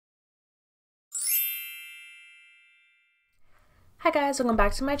Hi guys, welcome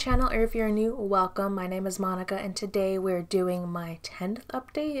back to my channel, or if you're new, welcome. My name is Monica and today we're doing my 10th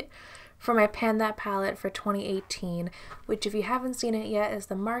update for my Pan That palette for 2018, which if you haven't seen it yet is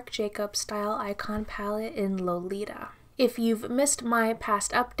the Marc Jacobs style EyeCon palette in Lolita. If you've missed my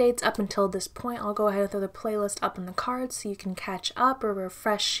past updates up until this point, I'll go ahead and throw the playlist up in the cards so you can catch up or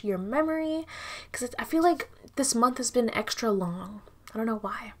refresh your memory, because I feel like this month has been extra long. I don't know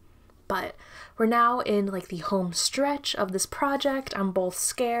why. But we're now in like the home stretch of this project. I'm both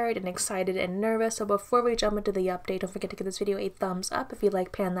scared and excited and nervous. So before we jump into the update, don't forget to give this video a thumbs up if you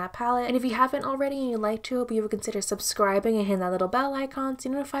like Pan That palette. And if you haven't already and you'd like to, I hope you would consider subscribing and hitting that little bell icon so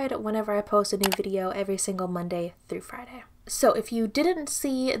you're notified whenever I post a new video every single Monday through Friday. So if you didn't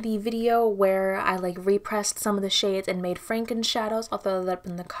see the video where I like repressed some of the shades and made Franken shadows, I'll throw that up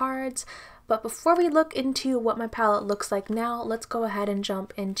in the cards. But before we look into what my palette looks like now, let's go ahead and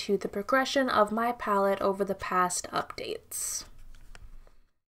jump into the progression of my palette over the past updates.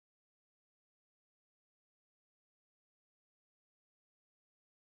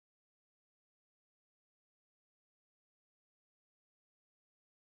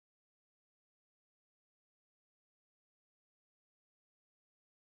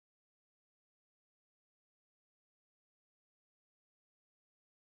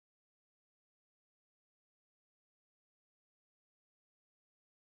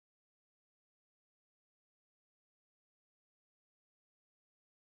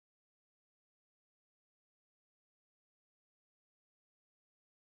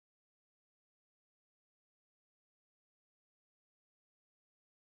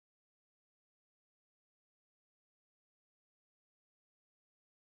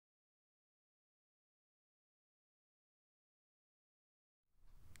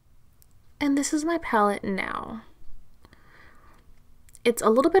 And this is my palette now. It's a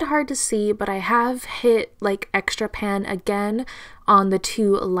little bit hard to see, but I have hit like extra pan again on the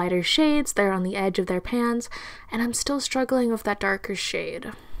two lighter shades. They're on the edge of their pans, and I'm still struggling with that darker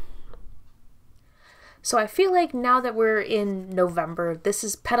shade. So I feel like now that we're in November, this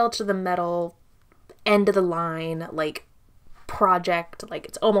is pedal to the metal, end of the line, like project, like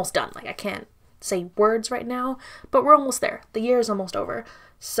it's almost done. Like I can't say words right now, but we're almost there. The year is almost over.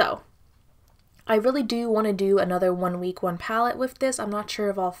 So I really do want to do another 1 week, 1 palette with this. I'm not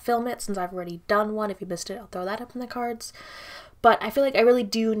sure if I'll film it since I've already done one. If you missed it, I'll throw that up in the cards. But I feel like I really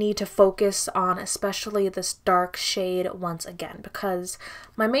do need to focus on especially this dark shade once again, because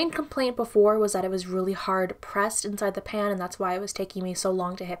my main complaint before was that it was really hard pressed inside the pan, and that's why it was taking me so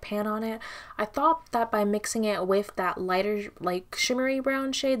long to hit pan on it. I thought that by mixing it with that lighter, like shimmery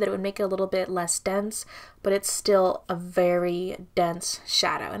brown shade, that it would make it a little bit less dense, but it's still a very dense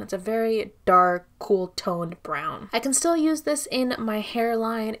shadow, and it's a very dark, cool toned brown. I can still use this in my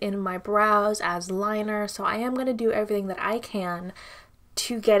hairline, in my brows as liner, so I am going to do everything that I can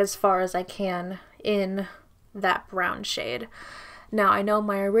to get as far as I can in that brown shade. Now, I know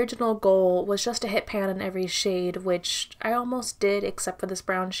my original goal was just to hit pan in every shade, which I almost did except for this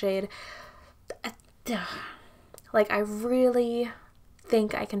brown shade. Like, I really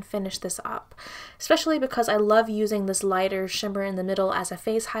think I can finish this up, especially because I love using this lighter shimmer in the middle as a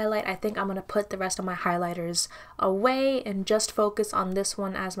face highlight. I think I'm going to put the rest of my highlighters away and just focus on this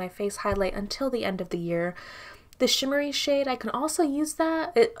one as my face highlight until the end of the year. The shimmery shade, I can also use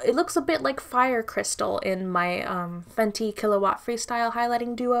that. It looks a bit like Fire Crystal in my Fenty Kilowatt Freestyle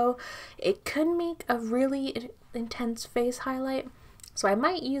highlighting duo. It could make a really intense face highlight, so I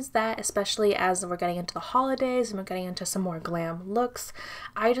might use that, especially as we're getting into the holidays and we're getting into some more glam looks.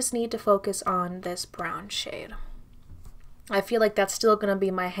 I just need to focus on this brown shade. I feel like that's still going to be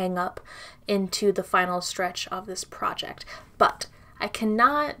my hang up into the final stretch of this project, but I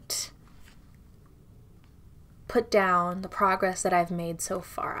cannot put down the progress that I've made so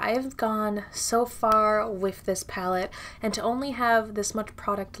far. I have gone so far with this palette, and to only have this much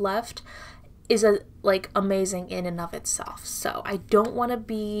product left is amazing in and of itself. So I don't want to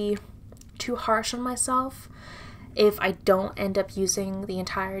be too harsh on myself if I don't end up using the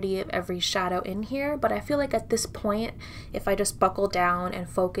entirety of every shadow in here, but I feel like at this point, if I just buckle down and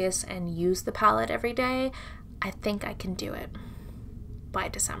focus and use the palette every day, I think I can do it by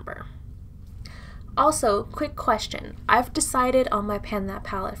December. Also, quick question. I've decided on my Pan That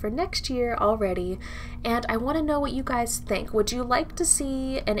palette for next year already, and I want to know what you guys think. Would you like to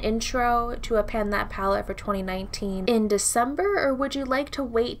see an intro to a Pan That palette for 2019 in December, or would you like to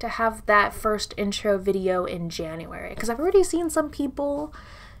wait to have that first intro video in January? Because I've already seen some people,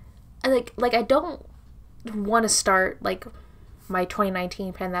 like I don't want to start like my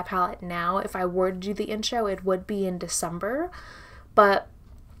 2019 Pan That palette now. If I were to do the intro, it would be in December, but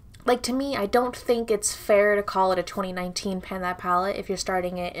like, to me, I don't think it's fair to call it a 2019 Pan That palette if you're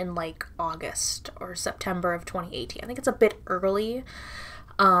starting it in like August or September of 2018. I think it's a bit early.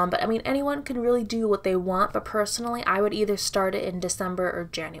 But I mean, anyone can really do what they want, but personally, I would either start it in December or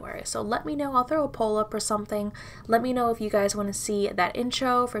January. So let me know. I'll throw a poll up or something. Let me know if you guys want to see that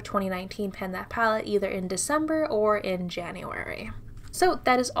intro for 2019 Pan That palette either in December or in January. So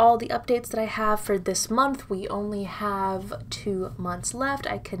that is all the updates that I have for this month. We only have 2 months left.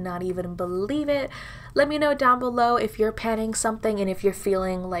 I cannot even believe it. Let me know down below if you're panning something and if you're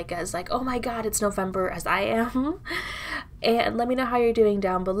feeling like oh my god, it's November as I am. And let me know how you're doing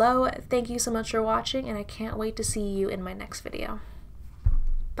down below. Thank you so much for watching, and I can't wait to see you in my next video.